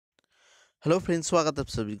Hello friends, स्वागत है आप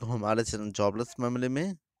सभी को हमारे चैनल जॉबलेस मामले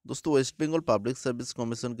में। दोस्तों, waste Bengal public service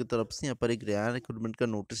commission की तरफ से यहाँ पर एक नया रिक्रूटमेंट का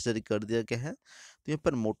नोटिस जारी कर दिया गया है। तो यहाँ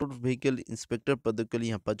पर मोटर व्हीकल इंस्पेक्टर पदों के लिए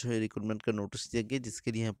यहाँ पर जो है रिक्रूटमेंट का नोटिस दिया गया,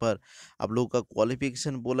 जिसके लिए यहाँ पर आप लोगों का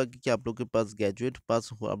क्वालिफिकेशन बोला कि आप लोग के पास ग्रेजुएट पास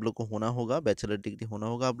हो, आप लोग को होना होगा, बैचलर डिग्री होना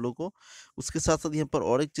होगा आप लोग को। उसके साथ साथ यहाँ पर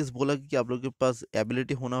और एक चीज़ बोला कि आप लोग के पास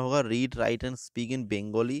एबिलिटी होना होगा, read write and speak in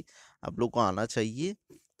Bengali आप लोग को आना चाहिए।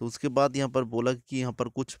 तो उसके बाद यहाँ पर बोला कि यहाँ पर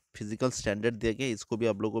कुछ फिजिकल स्टैंडर्ड दिया गया, इसको भी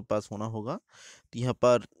आप लोगों के पास होना होगा। तो यहाँ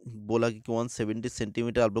पर बोला कि 170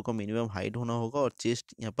 सेंटीमीटर आप लोग का मिनिमम हाइट होना होगा और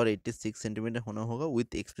चेस्ट यहाँ पर 86 सेंटीमीटर होना होगा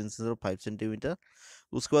विथ एक्सपेंसेस ऑफ 5 सेंटीमीटर।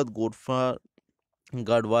 उसके बाद गोडफा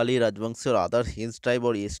गढ़वाली, राजवंशी और अदर हिल्स ट्राइब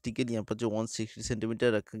और एसटी के लिए यहाँ पर जो 160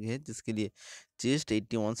 सेंटीमीटर रखा गया है, जिसके लिए चेस्ट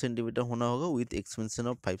 81 सेंटीमीटर होना होगा विथ एक्सपेंशन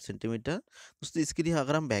ऑफ 5 सेंटीमीटर। दोस्तों, इसके लिए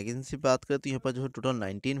अगर हम वैकेंसी बात करें तो यहाँ पर जो है टोटल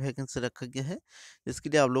 19 वैकेंसी रखा गया है, जिसके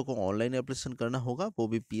लिए आप लोग को ऑनलाइन एप्लीकेशन करना होगा, वो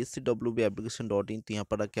भी PSCWB application.in। तो यहाँ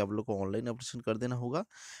पर आके आप लोग को ऑनलाइन एप्लीकेशन कर देना होगा।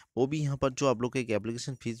 वो भी यहाँ पर जो आप लोग को एक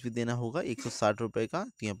एप्लीकेशन फीस भी देना होगा 160 रुपये का।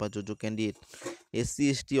 तो यहाँ पर जो कैंडिडेट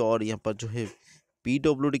SC ST और यहाँ पर जो है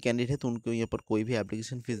PWD कैंडिडेट है, तो उनको यहाँ पर कोई भी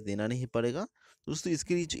एप्लीकेशन फीस देना नहीं पड़ेगा। दोस्तों,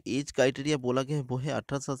 इसके लिए जो एज क्राइटेरिया बोला गया है वो है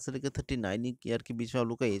 18 साल से लेकर 39 ईयर के बीच में आप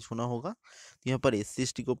लोग का एज होना होगा। तो यहाँ पर SC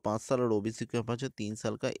ST को 5 साल और OBC को यहाँ पर जो 3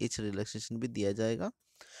 साल का एज रिलैक्सेशन भी दिया जाएगा।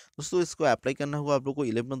 दोस्तों, इसको अप्लाई करना होगा आप लोग को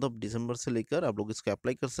 11 दिसंबर से लेकर आप लोग इसको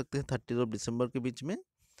अप्लाई कर सकते हैं 30 दिसंबर के बीच में।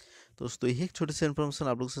 दोस्तों, यही एक छोटी सी इन्फॉर्मेशन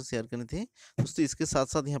आप लोग से शेयर करनी थी। दोस्तों, इसके साथ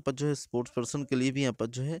साथ यहाँ पर जो है स्पोर्ट्स पर्सन के लिए भी यहाँ पर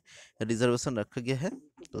जो है रिजर्वेशन रखा गया है।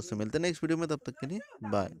 दोस्तों, मिलते हैं नेक्स्ट वीडियो में, तब तक के लिए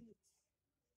बाय।